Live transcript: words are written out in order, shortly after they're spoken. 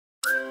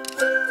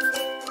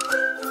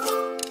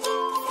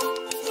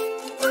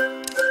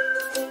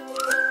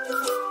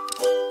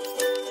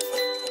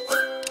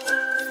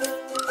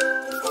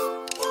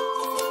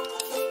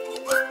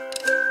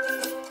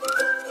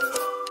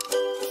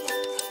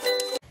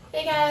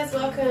Hey guys,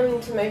 welcome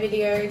to my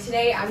video.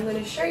 Today I'm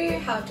going to show you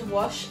how to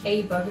wash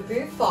a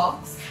BUGABOO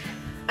FOX.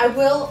 I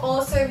will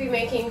also be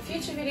making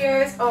future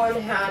videos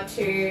on how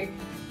to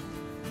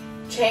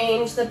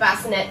change the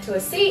bassinet to a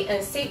seat and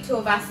a seat to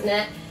a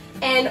bassinet,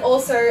 and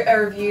also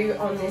a review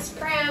on this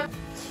pram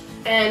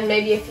and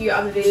maybe a few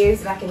other videos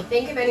if I can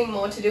think of any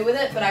more to do with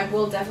it, but I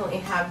will definitely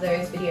have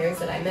those videos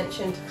that I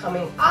mentioned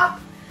coming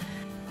up.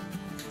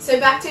 So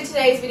back to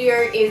today's video,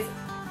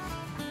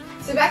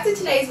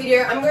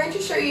 I'm going to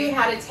show you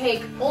how to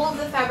take all of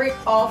the fabric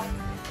off,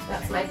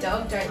 that's my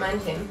dog, don't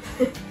mind him,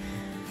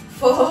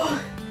 for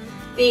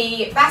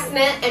the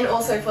bassinet and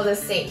also for the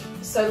seat.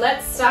 So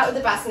let's start with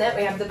the bassinet.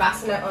 We have the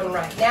bassinet on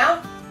right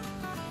now.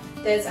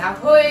 There's our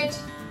hood,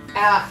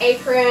 our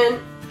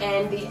apron,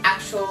 and the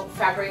actual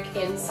fabric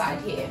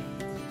inside here.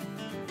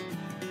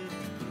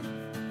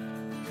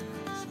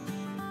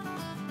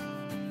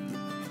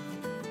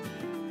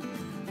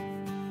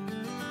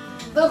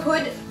 The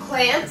hood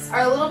clamps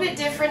are a little bit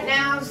different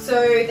now,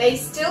 so they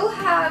still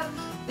have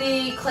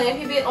the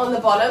clampy bit on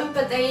the bottom,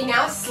 but they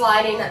now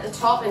slide in at the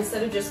top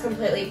instead of just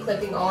completely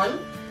clipping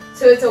on.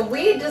 So it's a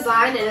weird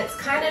design and it's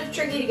kind of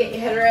tricky to get your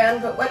head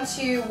around, but once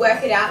you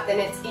work it out then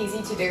it's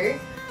easy to do.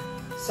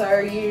 So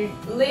you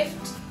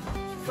lift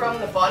from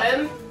the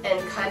bottom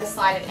and kind of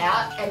slide it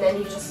out, and then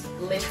you just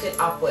lift it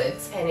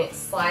upwards and it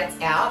slides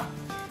out.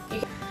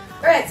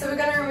 Alright, so we're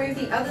going to remove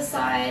the other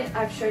side.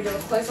 I've showed you a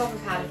close-up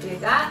of how to do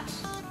that.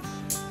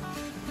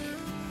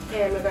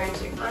 And we're going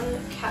to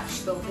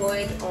uncatch the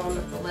wood on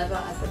the lever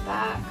at the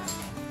back.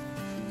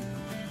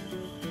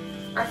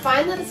 I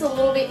find that it's a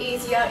little bit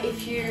easier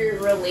if you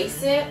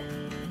release it.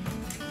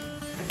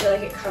 I feel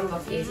like it comes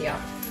off easier.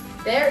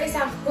 There is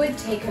our hood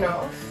taken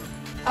off.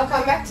 I'll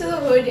come back to the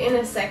hood in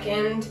a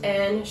second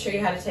and show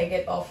you how to take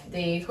it off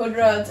the hood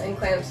rods and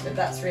clamps, but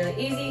that's really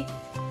easy.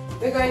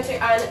 We're going to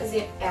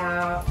unzip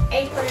our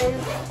apron.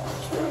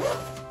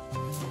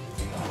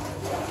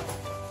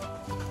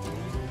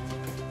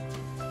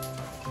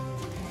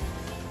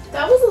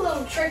 That was a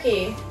little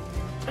tricky.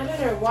 I don't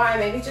know why,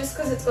 maybe just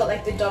because it's got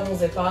like the double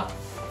zipper.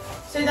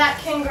 So that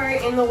can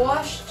go in the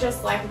wash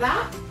just like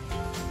that.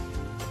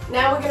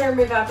 Now we're going to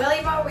remove our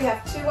belly bar. We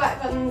have 2 white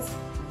buttons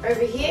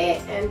over here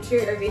and 2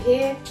 over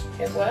here.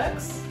 It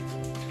works.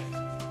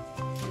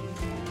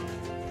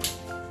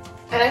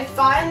 And I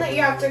find that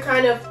you have to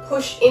kind of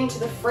push into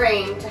the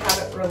frame to have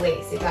it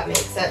release, if that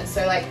makes sense.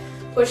 So like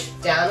push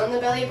down on the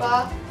belly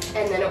bar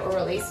and then it will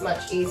release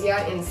much easier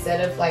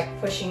instead of like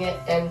pushing it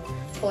and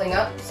pulling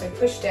up. So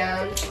push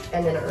down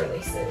and then it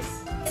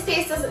releases. This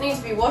piece doesn't need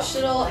to be washed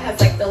at all. It has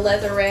like the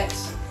leatherette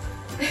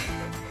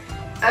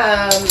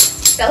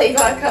belly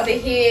bar cover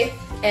here,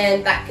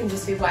 and that can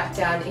just be wiped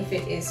down if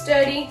it is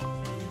dirty.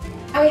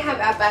 Now we have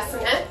our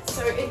bassinet.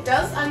 So it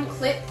does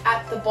unclip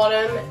at the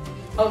bottom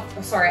of,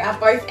 at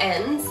both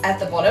ends at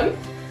the bottom.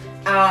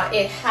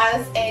 It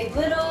has a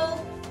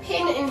little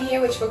pin in here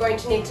which we're going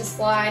to need to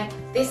slide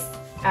this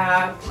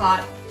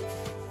part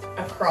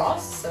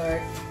across. So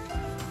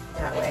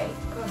that way.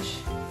 Gosh.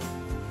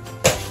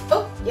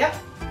 Oh, yep.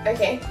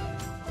 Okay.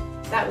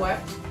 That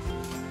worked.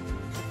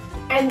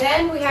 And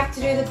then we have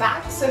to do the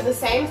back. So the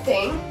same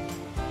thing.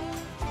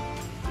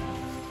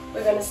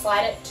 We're going to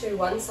slide it to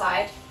one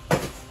side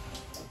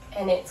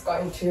and it's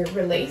going to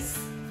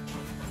release.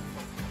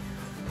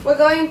 We're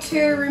going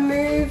to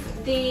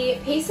remove the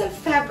piece of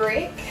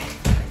fabric.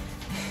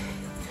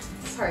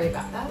 Sorry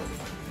about that.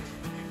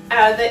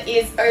 That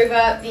is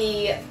over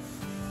the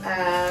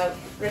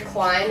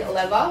recline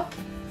lever.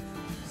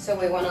 So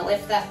we want to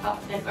lift that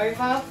up and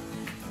over.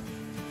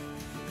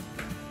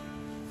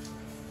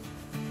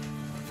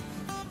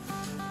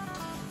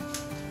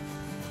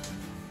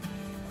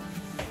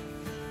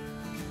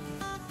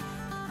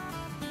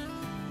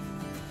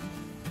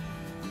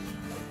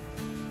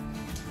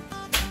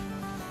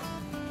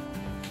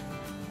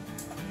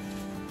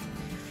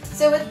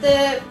 So with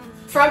the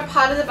front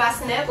part of the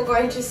bassinet, we're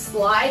going to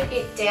slide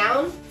it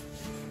down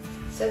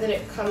so that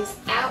it comes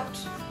out.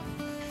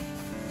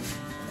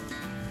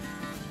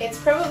 It's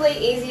probably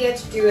easier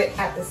to do it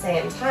at the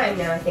same time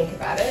now I think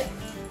about it.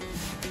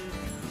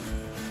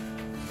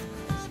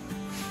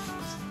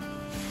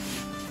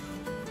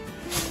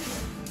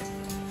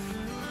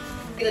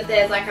 That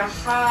there's like a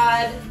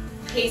hard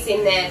piece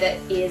in there that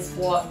is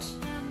what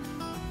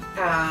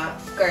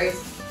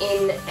goes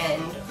in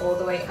and all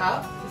the way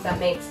up, if that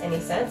makes any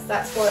sense.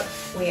 That's what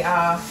we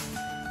are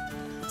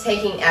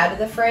taking out of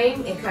the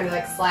frame. It kind of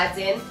like slides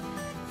in.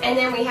 And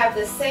then we have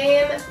the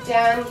same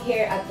down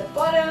here at the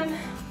bottom.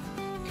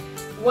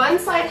 One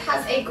side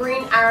has a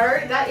green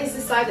arrow, that is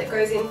the side that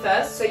goes in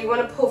first, so you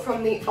want to pull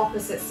from the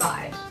opposite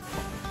side.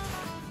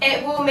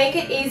 It will make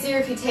it easier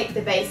if you take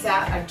the base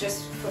out. I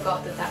just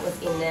forgot that that was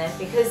in there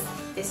because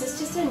this is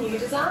just a new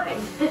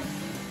design.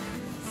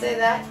 So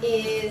that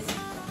is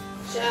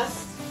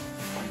just,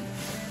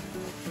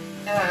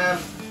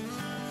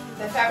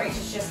 the fabric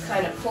is just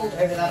kind of pulled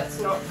over that, it's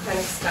not kind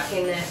of stuck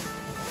in there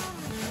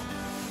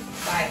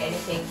by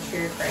anything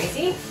too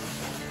crazy.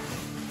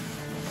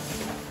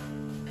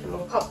 And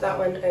we'll pop that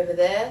one over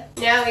there.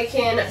 Now we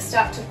can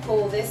start to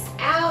pull this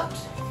out.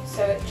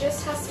 So it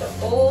just has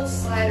to all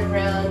slide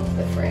around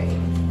the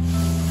frame.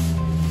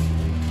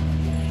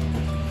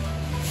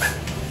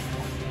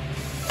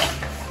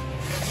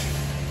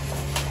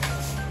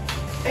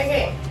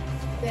 Okay,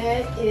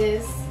 there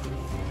is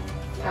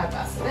our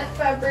bassinet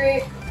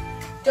fabric.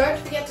 Don't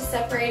forget to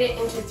separate it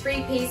into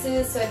 3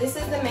 pieces. So this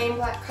is the main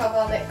black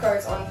cover that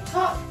goes on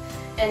top,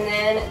 and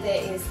then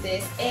there is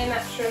this air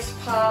mattress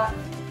part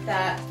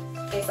that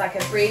is like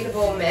a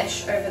breathable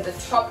mesh over the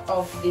top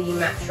of the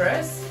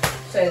mattress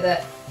so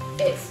that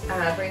it's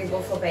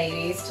breathable for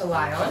babies to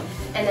lie on.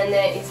 And then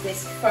there is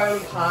this foam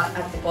part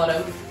at the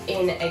bottom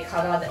in a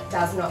cover that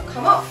does not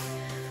come off.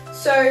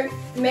 So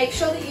make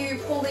sure that you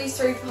pull these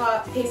 3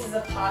 pieces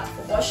apart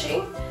for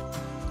washing.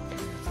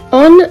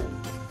 On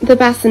the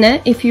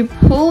bassinet, if you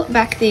pull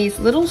back these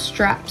little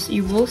straps,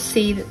 you will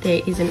see that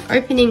there is an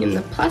opening in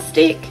the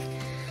plastic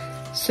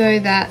so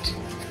that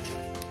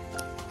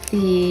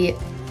the,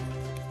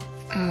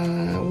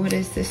 what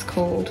is this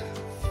called?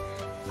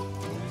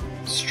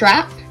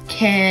 Strap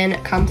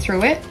can come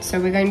through it. So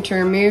we're going to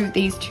remove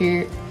these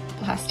 2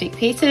 plastic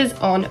pieces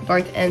on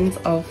both ends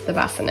of the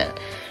bassinet.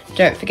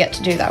 Don't forget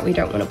to do that. We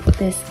don't want to put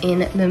this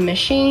in the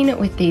machine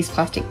with these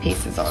plastic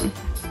pieces on.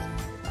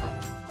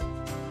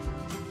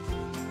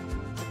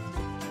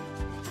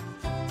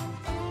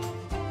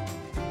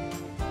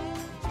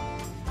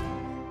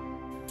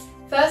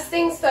 First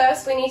things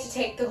first, we need to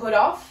take the hood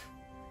off.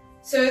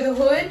 So the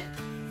hood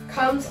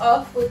comes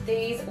off with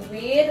these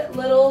weird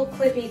little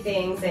clippy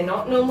things. They're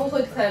not normal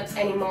hood clamps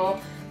anymore.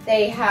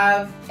 They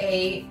have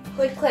a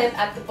hood clamp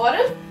at the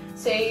bottom,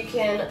 so you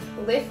can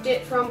lift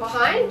it from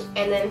behind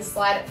and then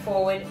slide it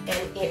forward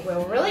and it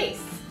will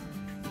release.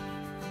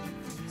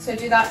 So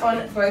do that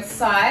on both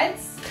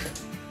sides.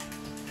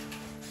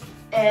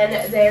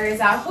 And there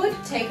is our hood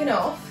taken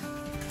off.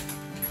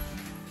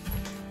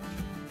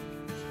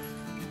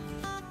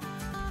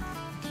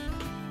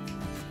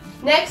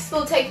 Next,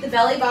 we'll take the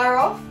belly bar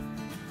off.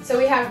 So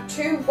we have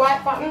 2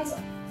 white buttons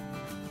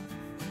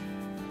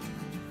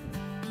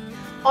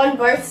on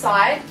both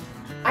sides.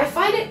 I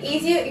find it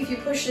easier if you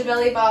push the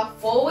belly bar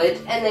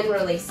forward and then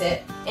release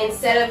it,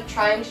 instead of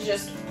trying to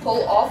just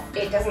pull off,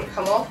 it doesn't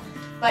come off.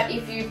 But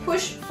if you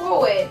push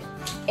forward,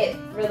 it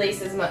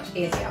releases much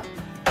easier.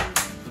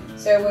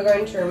 So we're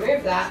going to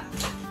remove that.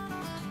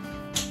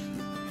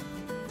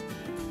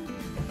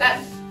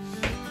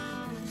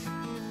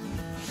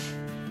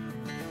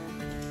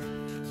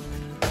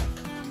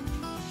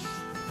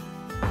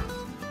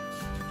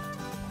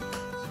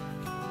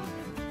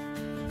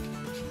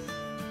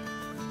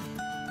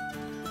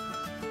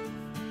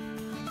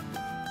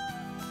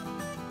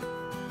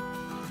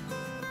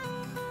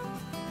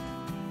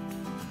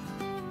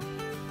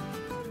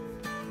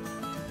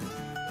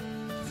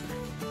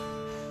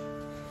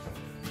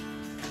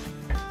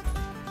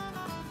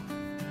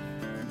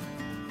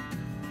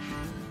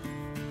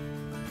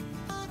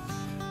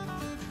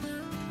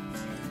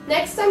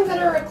 Next, I'm going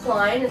to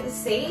recline the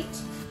seat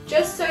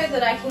just so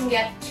that I can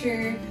get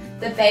to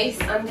the base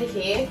under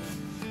here.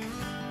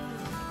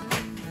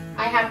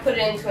 I have put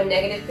it into a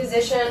negative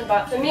position,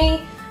 but for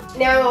me,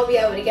 now I'll be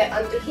able to get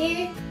under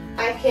here.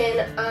 I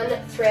can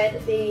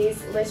unthread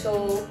these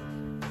little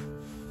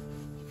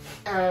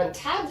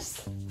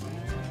tabs,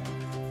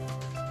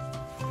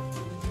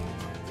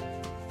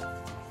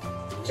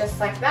 just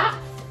like that,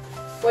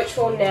 which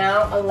will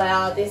now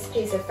allow this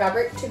piece of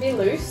fabric to be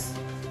loose.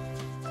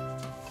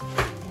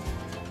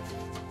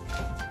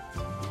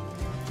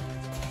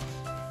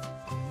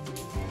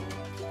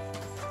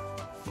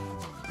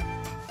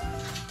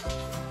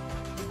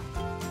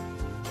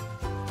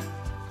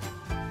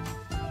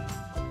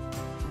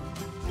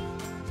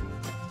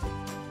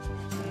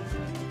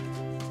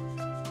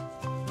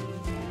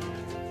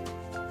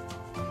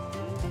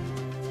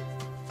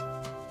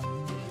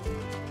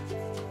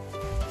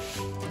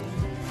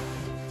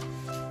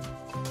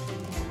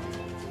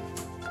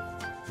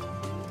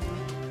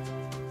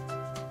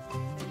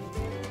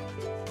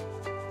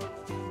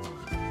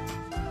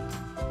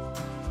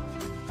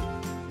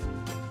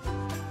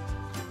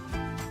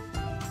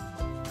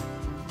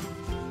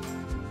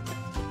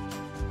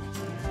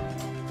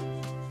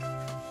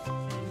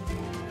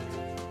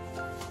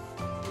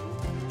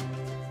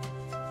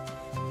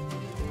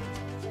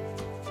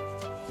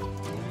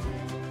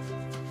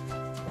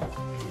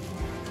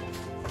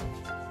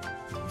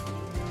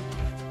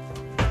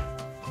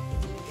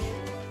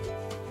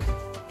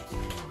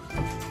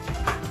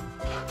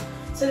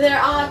 So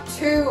there are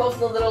 2 of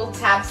the little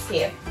tabs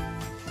here.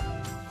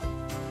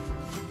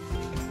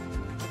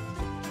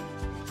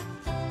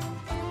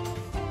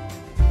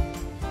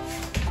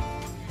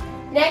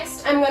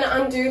 Next, I'm going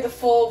to undo the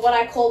 4 what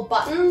I call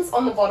buttons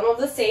on the bottom of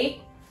the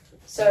seat.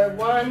 So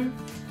 1,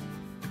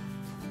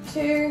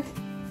 2,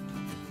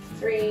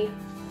 3,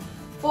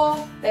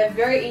 4. They're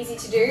very easy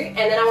to do. And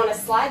then I want to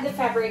slide the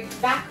fabric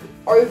back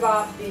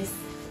over this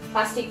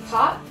plastic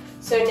part.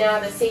 So now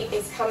the seat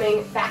is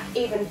coming back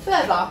even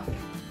further.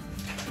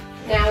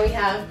 Now we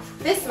have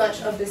this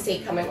much of the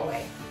seat coming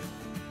away.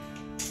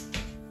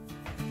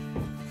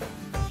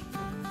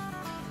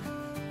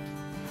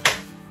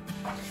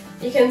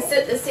 You can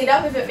sit the seat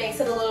up if it makes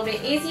it a little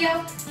bit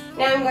easier.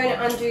 Now I'm going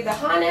to undo the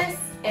harness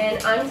and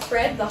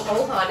unthread the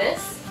whole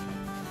harness.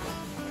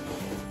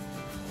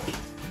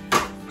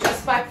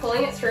 Just by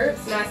pulling it through,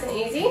 it's nice and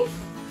easy.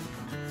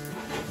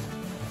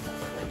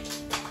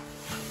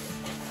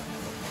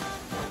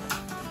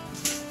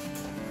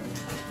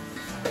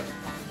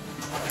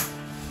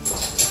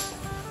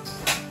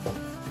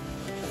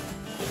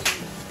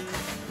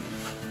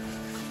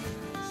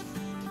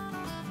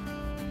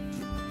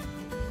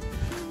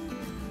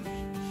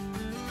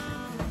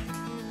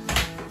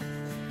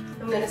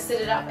 I'm going to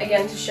sit it up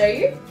again to show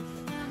you.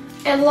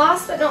 And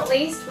last but not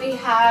least, we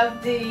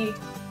have the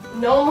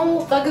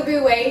normal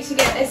Bugaboo way to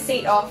get a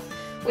seat off,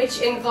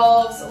 which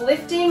involves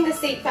lifting the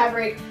seat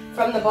fabric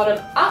from the bottom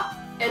up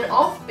and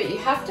off, but you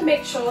have to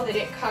make sure that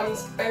it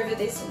comes over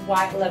this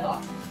white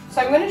lever.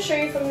 So I'm going to show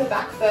you from the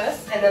back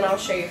first, and then I'll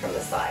show you from the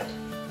side.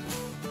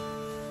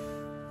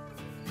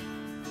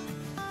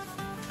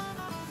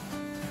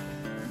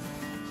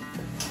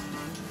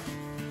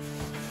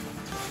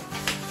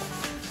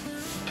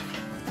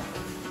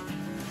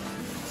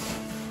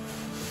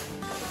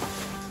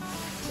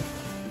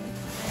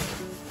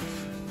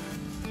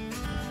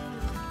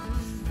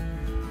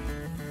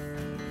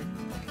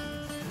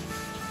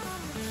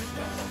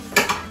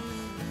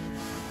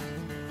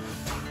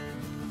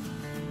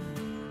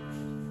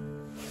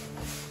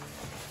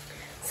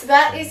 So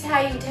that is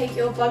how you take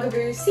your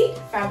Bugaboo seat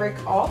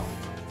fabric off.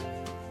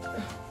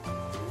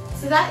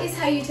 So that is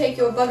how you take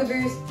your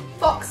Bugaboo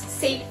Fox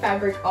seat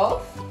fabric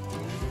off.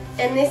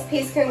 And this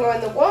piece can go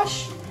in the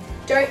wash.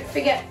 Don't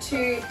forget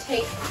to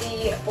take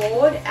the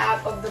board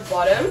out of the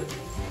bottom.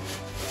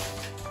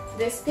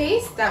 This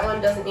piece, that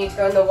one doesn't need to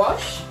go in the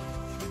wash.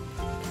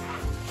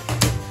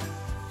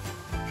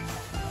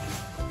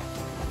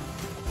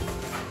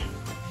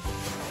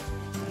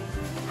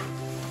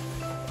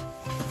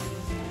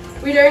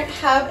 We don't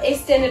have a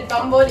standard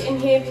bum board in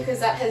here because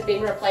that has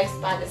been replaced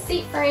by the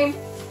seat frame.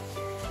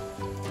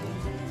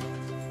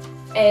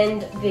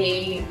 And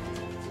the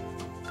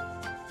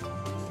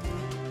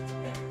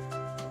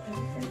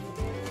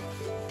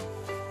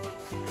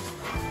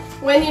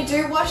when you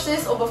do wash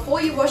this, or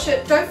before you wash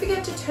it, don't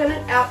forget to turn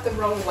it out the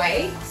wrong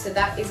way. So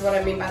that is what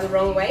I mean by the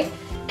wrong way.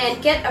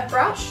 And get a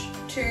brush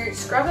to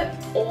scrub it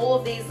all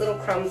of these little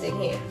crumbs in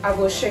here. I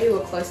will show you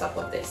a close-up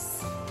of this.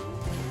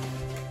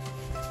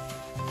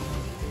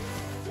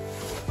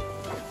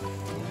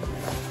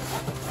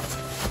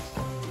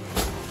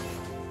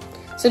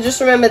 So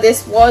just remember,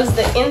 this was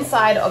the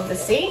inside of the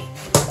seat.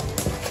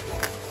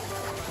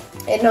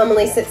 It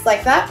normally sits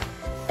like that,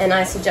 and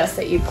I suggest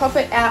that you pop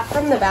it out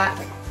from the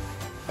back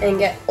and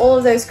get all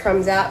of those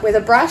crumbs out with a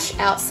brush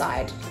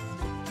outside.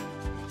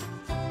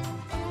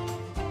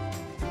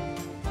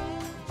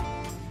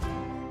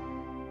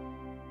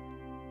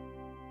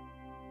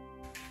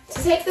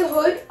 To take the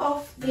hood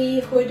off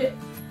the hood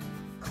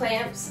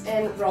clamps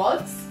and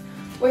rods,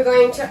 we're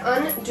going to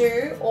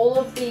undo all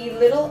of the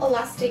little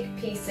elastic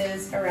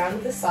pieces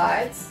around the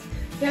sides.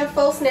 If you have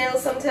false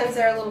nails, sometimes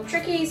they're a little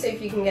tricky, so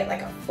if you can get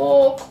like a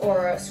fork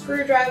or a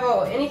screwdriver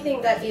or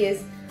anything that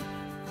is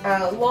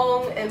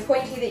long and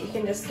pointy that you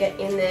can just get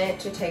in there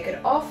to take it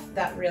off,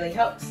 that really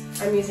helps.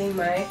 I'm using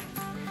my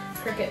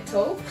Cricut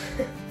tool.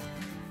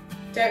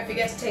 Don't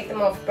forget to take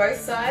them off both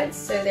sides,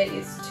 so there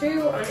is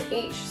 2 on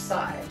each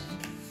side.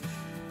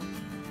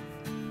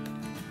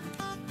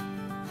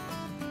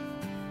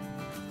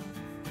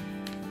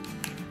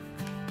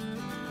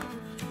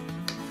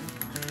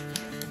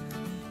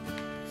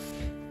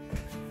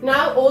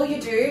 Now all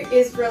you do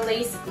is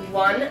release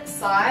one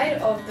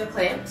side of the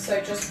clamp, so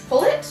just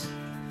pull it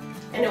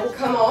and it will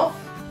come off.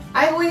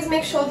 I always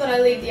make sure that I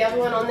leave the other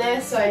one on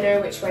there so I know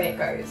which way it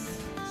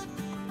goes.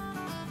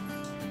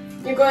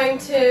 You're going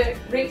to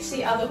reach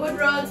the other hood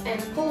rods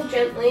and pull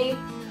gently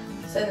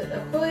so that the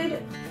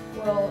hood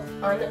will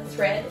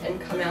unthread and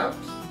come out.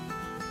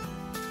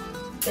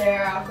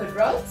 There are our hood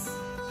rods.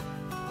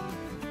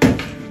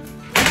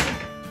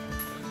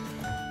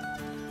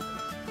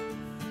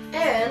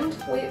 And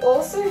we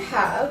also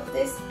have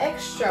this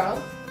extra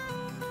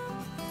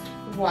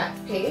white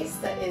piece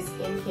that is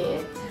in here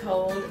to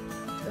hold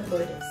the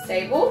hood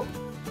stable.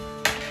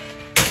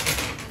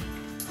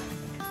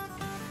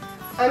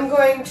 I'm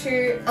going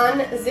to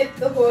unzip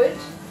the hood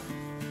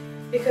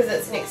because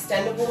it's an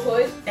extendable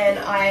hood and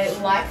I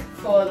like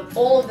for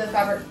all of the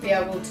fabric to be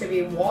able to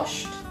be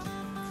washed.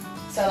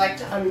 So I like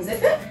to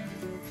unzip it.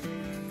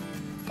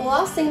 The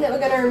last thing that we're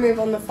going to remove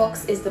on the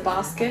Fox is the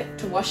basket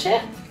to wash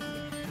it.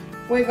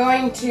 We're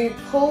going to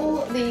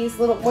pull these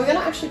little, we're going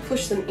to actually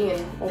push them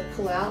in or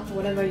pull out,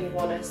 whatever you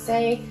want to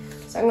say.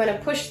 So I'm going to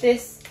push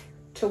this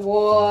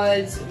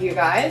towards you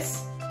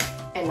guys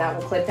and that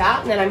will clip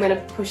out, and then I'm going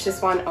to push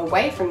this one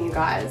away from you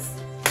guys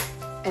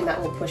and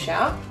that will push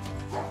out.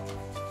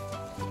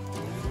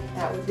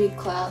 That would be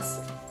Klaus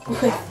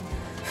with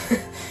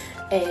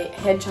a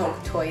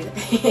hedgehog toy that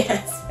he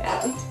has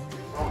found.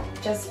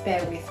 Just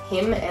bear with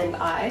him and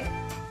I.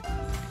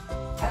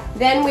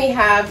 Then we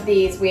have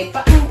these weird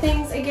button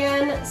things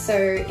again, so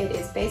it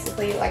is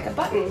basically like a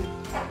button.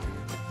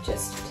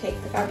 just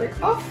take the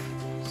fabric off.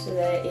 So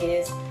there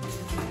is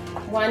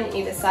one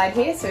either side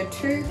here, so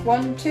 2,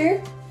 1,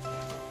 2.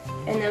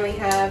 And then we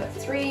have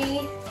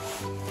 3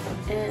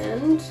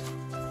 and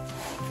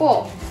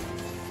 4.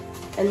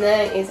 And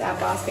there is our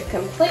basket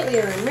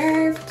completely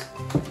removed.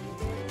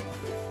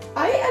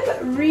 I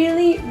am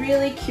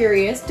really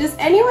curious. Does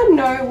anyone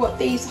know what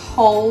these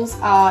holes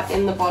are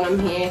in the bottom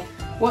here?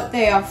 What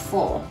they are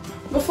for?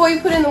 Before you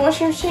put it in the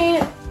washing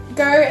machine,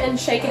 go and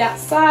shake it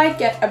outside,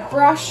 get a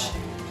brush,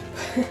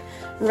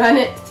 run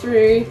it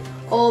through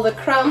all the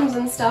crumbs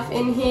and stuff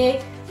in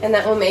here, and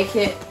that will make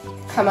it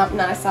come up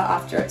nicer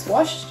after it's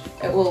washed.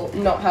 It will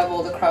not have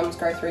all the crumbs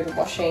go through the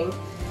washing.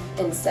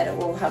 Instead it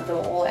will have them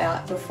all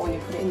out before you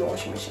put it in the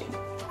washing machine.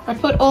 I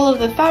put all of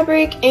the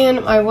fabric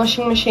in my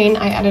washing machine.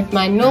 I added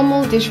my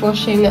normal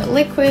dishwashing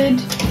liquid,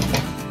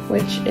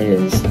 which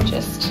is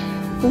just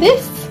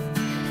this.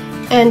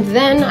 And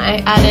then I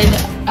added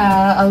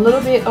a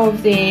little bit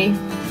of the,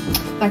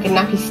 like a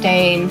nappy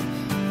stain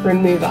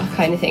remover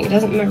kind of thing. It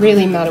doesn't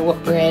really matter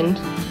what brand.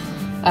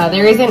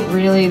 There isn't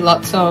really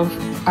lots of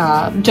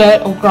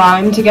dirt or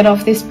grime to get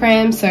off this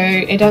pram, so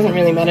it doesn't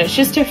really matter. It's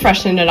just to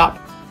freshen it up.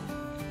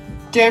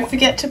 Don't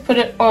forget to put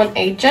it on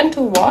a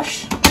gentle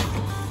wash.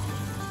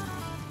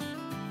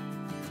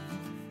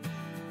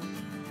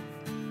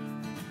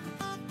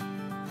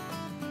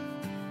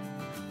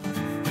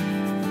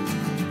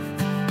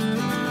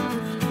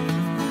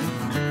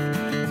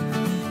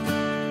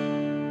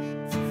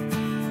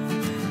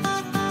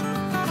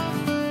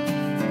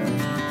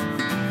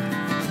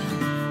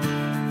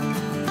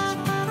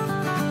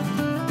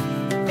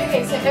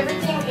 Okay, so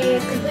everything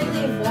is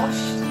completely washed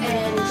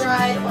and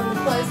dried on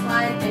the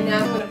clothesline, and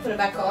now I'm going to put it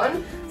back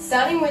on.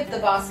 Starting with the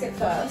basket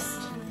first.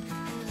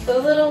 The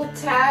little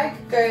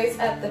tag goes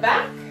at the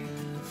back.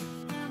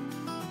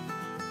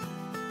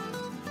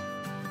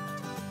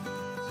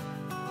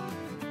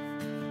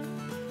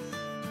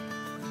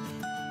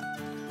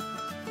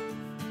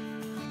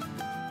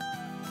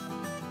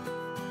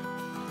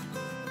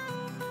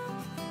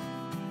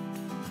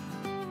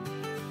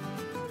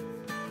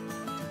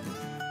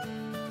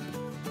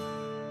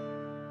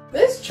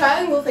 Those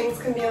triangle things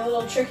can be a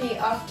little tricky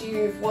after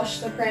you've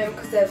washed the pram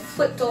because they're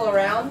flipped all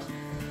around.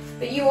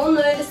 But you will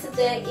notice that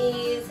there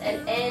is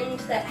an end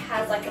that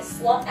has like a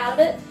slot out of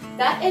it.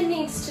 That end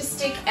needs to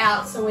stick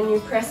out, so when you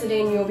press it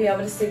in you'll be able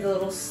to see the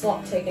little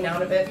slot taken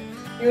out of it.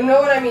 You'll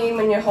know what I mean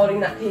when you're holding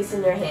that piece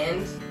in your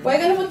hand. We're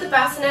going to put the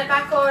bassinet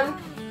back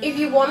on. If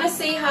you want to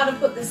see how to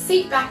put the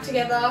seat back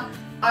together,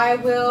 I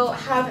will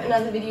have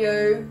another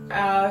video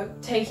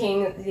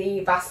taking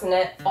the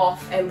bassinet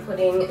off and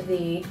putting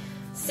the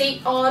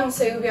seat on,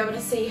 so you'll be able to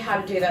see how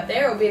to do that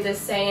there. It'll be the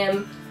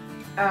same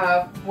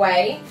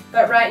way,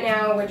 but right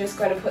now we're just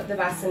going to put the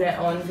bassinet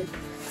on.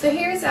 So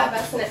here's our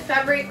bassinet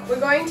fabric.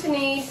 We're going to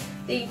need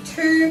the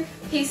 2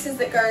 pieces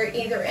that go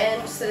either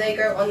end, so they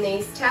go on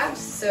these tabs.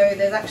 So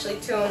there's actually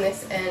 2 on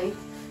this end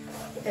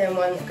and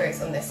 1 that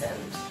goes on this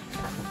end.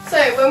 So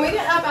when we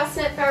get our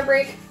bassinet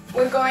fabric,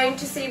 we're going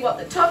to see what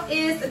the top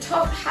is. The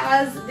top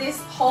has this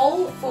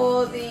hole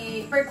for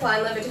the brick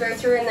line lever to go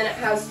through, and then it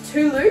has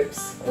 2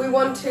 loops. We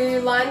want to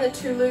line the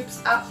 2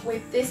 loops up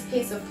with this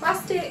piece of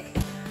plastic.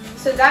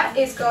 So that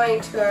is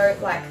going to go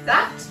like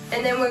that.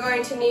 And then we're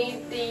going to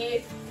need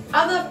the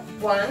other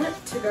one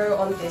to go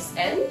on this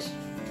end.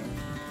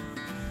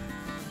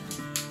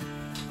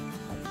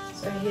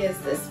 So here's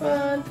this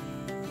one.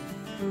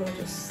 And we'll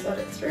just slot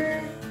it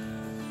through.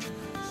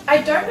 I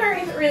don't know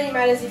if it really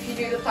matters if you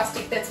do the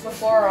plastic bits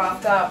before or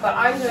after, but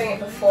I'm doing it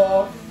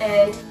before,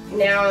 and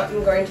now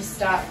I'm going to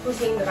start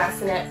putting the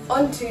bassinet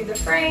onto the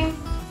frame.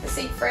 The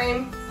seat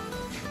frame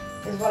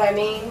is what I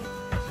mean.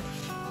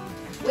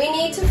 We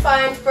need to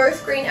find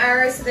both green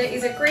arrows, so there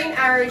is a green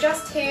arrow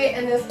just here,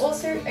 and there's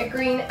also a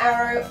green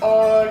arrow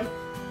on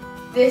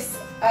this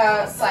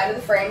side of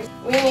the frame.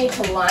 We need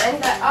to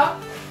line that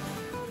up,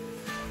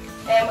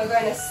 and we're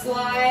going to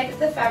slide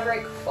the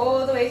fabric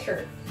all the way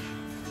through.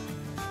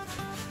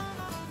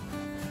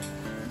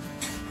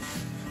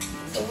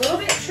 A little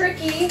bit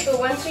tricky, but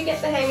once you get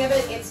the hang of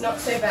it, it's not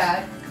so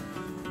bad.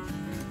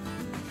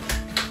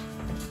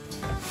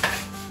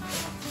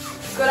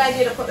 Good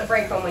idea to put the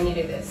brake on when you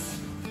do this.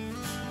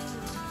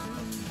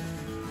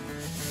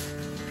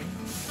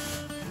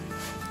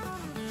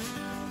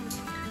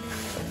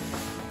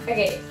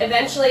 Okay,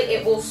 eventually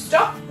it will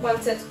stop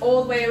once it's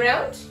all the way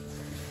around.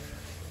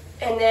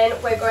 And then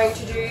we're going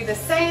to do the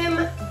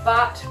same,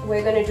 but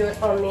we're going to do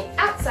it on the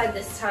outside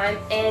this time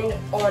and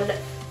on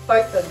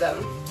both of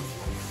them.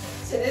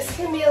 So this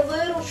can be a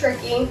little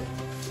tricky.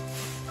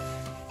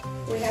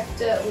 We have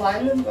to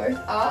line them both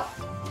up.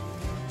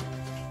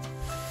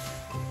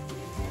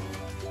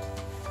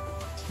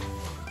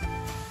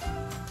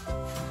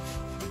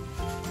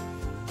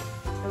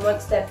 And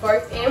once they're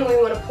both in, we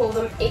want to pull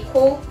them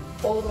equal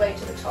all the way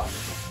to the top.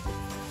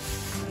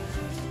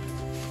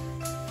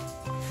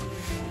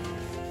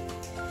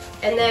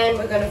 And then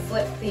we're going to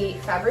flip the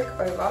fabric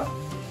over.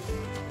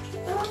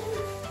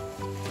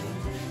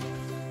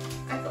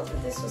 I thought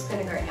that this was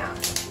going to go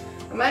out.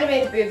 I might have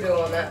made a boo-boo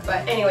on that,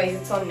 but anyways,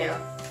 it's on now.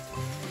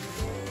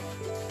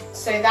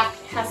 so that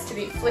has to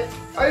be flipped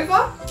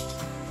over.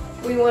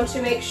 We want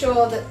to make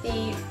sure that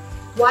the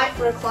white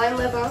recline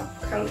lever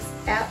comes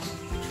out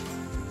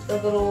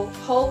the little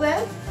hole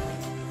there.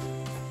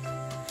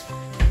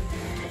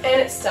 And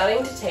it's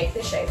starting to take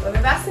the shape of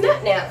a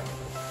bassinet now.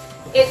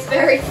 It's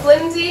very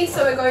flimsy,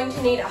 so we're going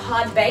to need a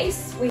hard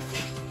base.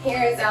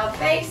 Here is our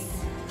base.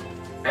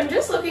 I'm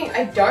just looking,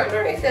 I don't know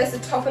if there's a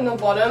top and the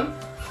bottom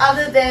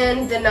other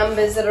than the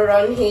numbers that are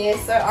on here,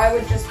 so I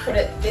would just put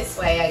it this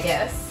way, I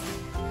guess,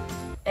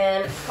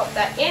 and pop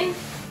that in.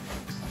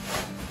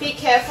 Be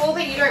careful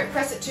that you don't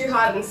press it too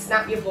hard and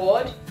snap your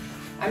board.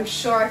 I'm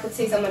sure I could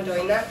see someone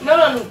doing that. Not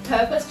on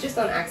purpose, just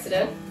on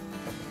accident.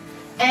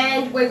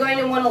 And we're going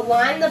to want to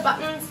line the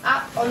buttons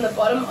up on the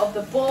bottom of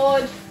the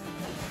board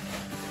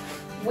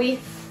with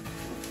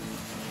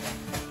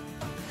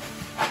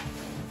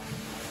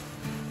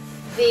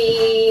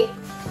the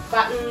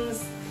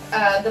buttons,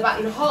 the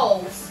button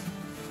holes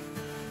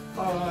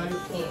on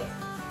here,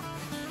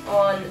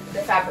 on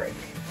the fabric.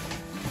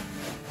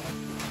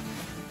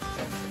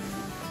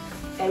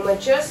 And we're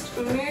just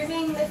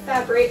moving the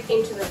fabric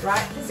into the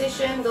right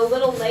position. The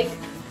little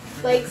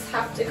legs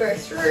have to go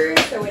through,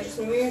 so we're just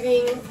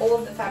moving all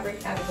of the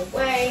fabric out of the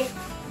way.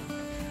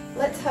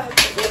 Let's have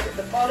a look at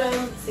the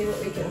bottom, see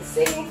what we can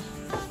see.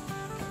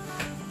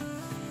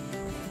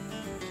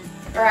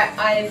 Alright,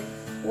 I've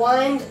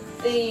lined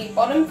the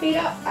bottom feet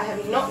up. I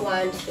have not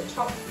lined the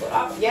top foot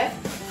up yet.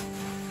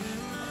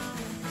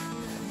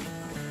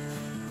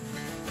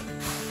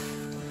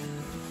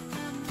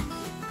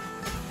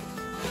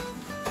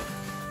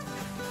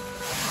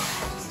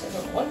 Just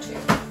doesn't want to.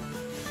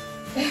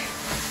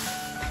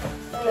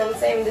 And then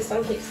same, this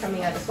one keeps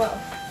coming out as well.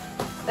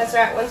 That's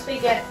right, once we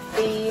get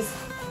these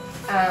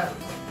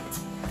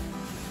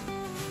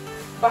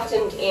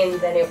buttoned in,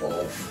 then it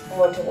will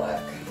want to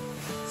work.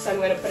 So I'm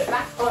going to put it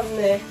back on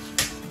the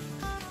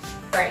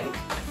frame.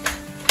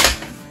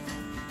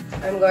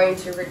 I'm going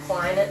to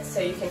recline it so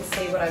you can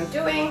see what I'm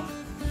doing.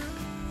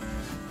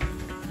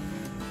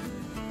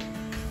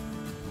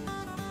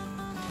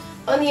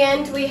 On the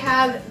end we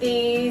have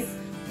these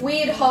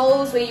weird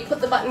holes where you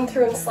put the button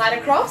through and slide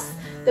across.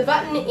 The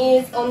button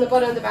is on the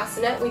bottom of the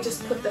bassinet, we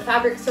just put the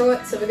fabric through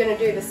it, so we're going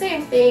to do the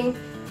same thing.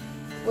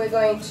 We're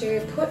going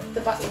to put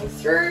the button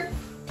through.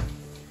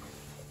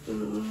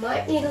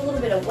 Might need a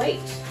little bit of weight.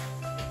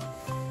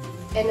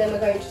 And then we're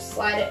going to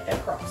slide it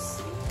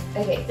across.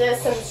 Okay, there's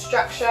some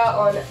structure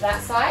on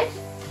that side.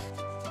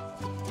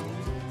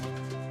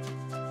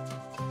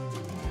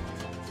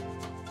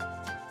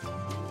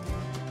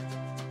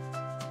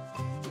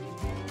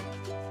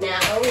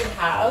 Now we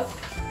have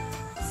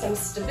some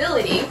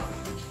stability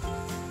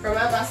from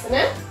our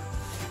bassinet.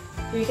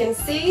 You can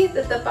see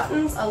that the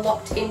buttons are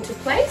locked into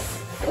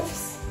place.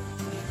 Oops.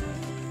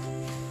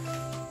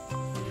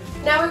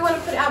 Now we want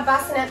to put our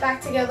bassinet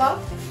back together.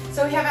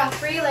 So we have our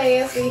 3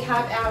 layers. We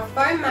have our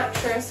foam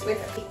mattress with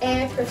the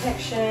air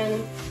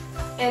protection,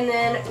 and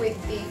then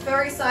with the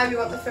furry side, we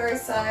want the furry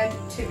side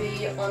to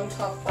be on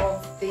top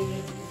of the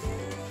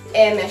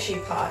air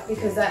meshy part,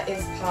 because that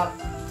is part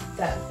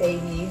that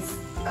baby's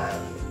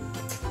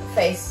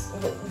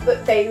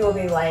baby will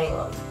be laying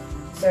on.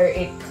 So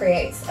it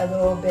creates a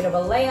little bit of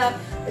a layer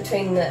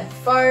between the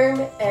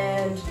foam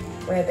and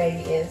where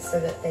baby is so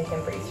that they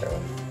can breathe through.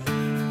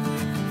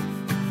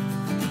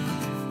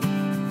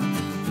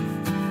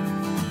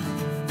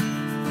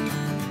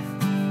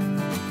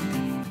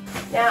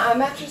 Now our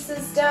mattress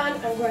is done,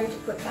 I'm going to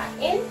put that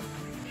in.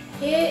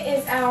 Here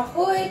is our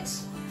hood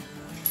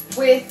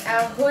with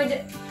our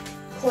hood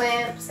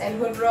clamps and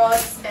hood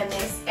rods and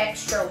this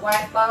extra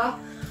white bar.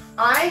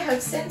 I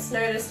have since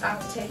noticed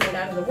after taking it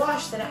out of the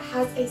wash that it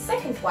has a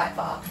second white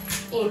bar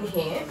in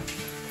here,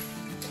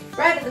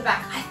 right at the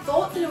back. I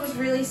thought that it was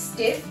really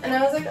stiff and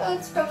I was like, oh,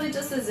 it's probably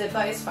just a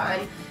zipper, it's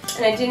fine.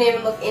 And I didn't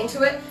even look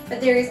into it,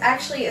 but there is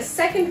actually a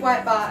second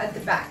white bar at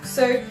the back.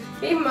 So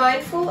be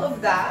mindful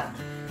of that.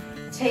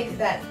 Take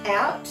that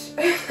out.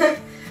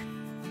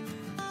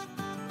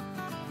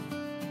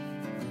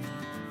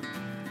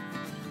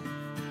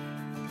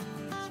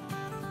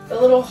 The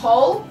little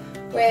hole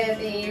where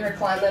the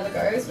recline lever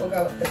goes will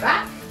go at the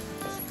back,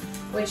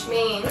 which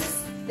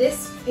means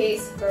this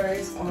piece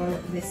goes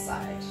on this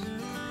side.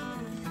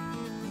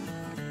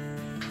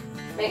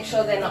 Make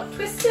sure they're not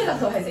twisted,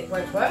 otherwise it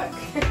won't work.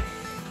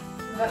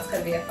 That's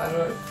going to be a fun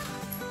one.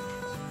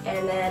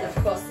 And then of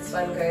course this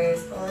one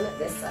goes on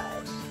this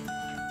side.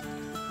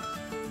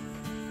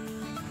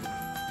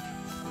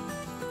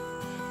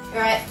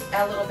 Alright,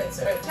 our little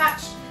bits are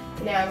attached.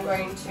 Now I'm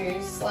going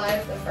to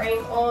slide the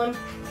frame on.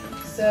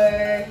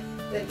 So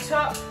the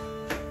top,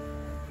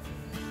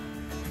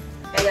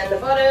 and then the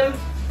bottom,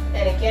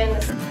 and again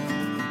the...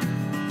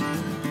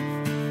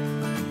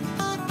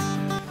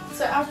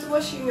 So after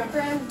washing your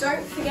pram,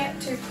 don't forget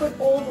to put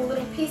all the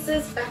little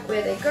pieces back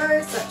where they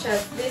go, such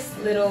as this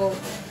little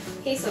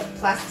piece of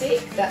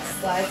plastic that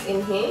slides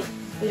in here.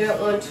 You don't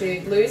want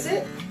to lose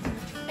it.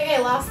 Okay,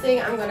 last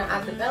thing, I'm going to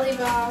add the belly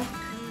bar.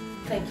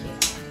 Thank you.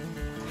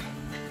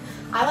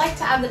 I like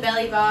to add the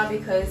belly bar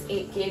because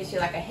it gives you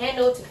like a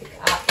handle to pick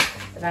up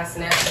the the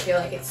bassinet. I feel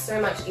like it's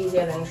so much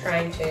easier than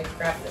trying to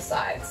grab the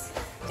sides.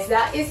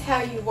 That is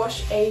how you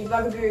wash a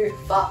Bugaboo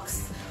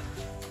Fox.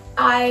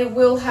 I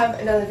will have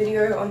another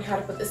video on how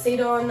to put the seat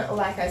on.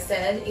 Like I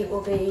said, it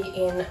will be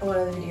in one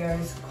of the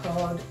videos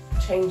called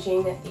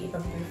changing the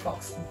Bugaboo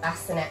Fox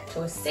bassinet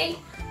to a seat.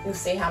 You'll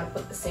see how to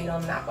put the seat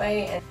on that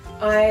way.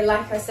 And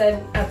like I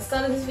said at the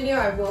start of this video,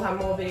 I will have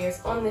more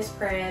videos on this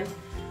pram,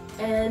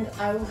 and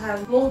I will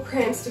have more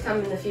prams to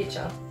come in the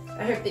future.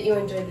 I hope that you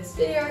enjoyed this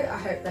video. I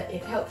hope that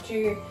it helped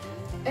you,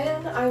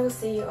 and I will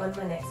see you on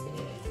my next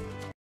video.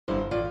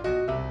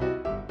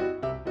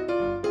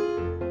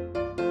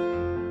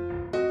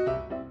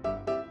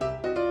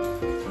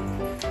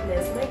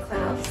 There's my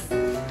Klaus.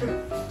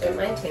 Don't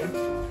mind him.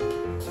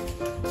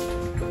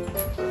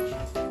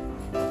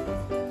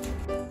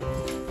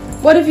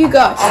 What have you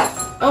got?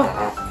 Oh,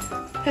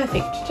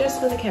 perfect.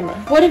 Just for the camera.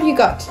 What have you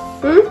got?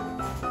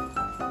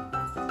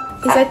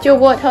 Is that your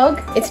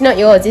warthog? It's not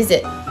yours, is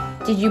it?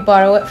 Did you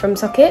borrow it from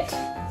Socket?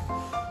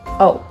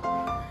 Oh.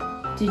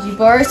 Did you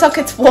borrow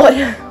Socket's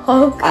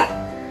warthog?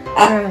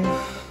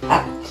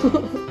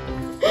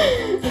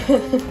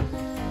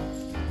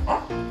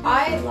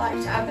 I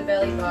like to add the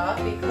belly bar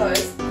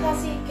because,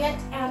 Classy, get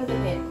out of the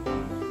bin.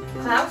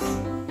 Klaus?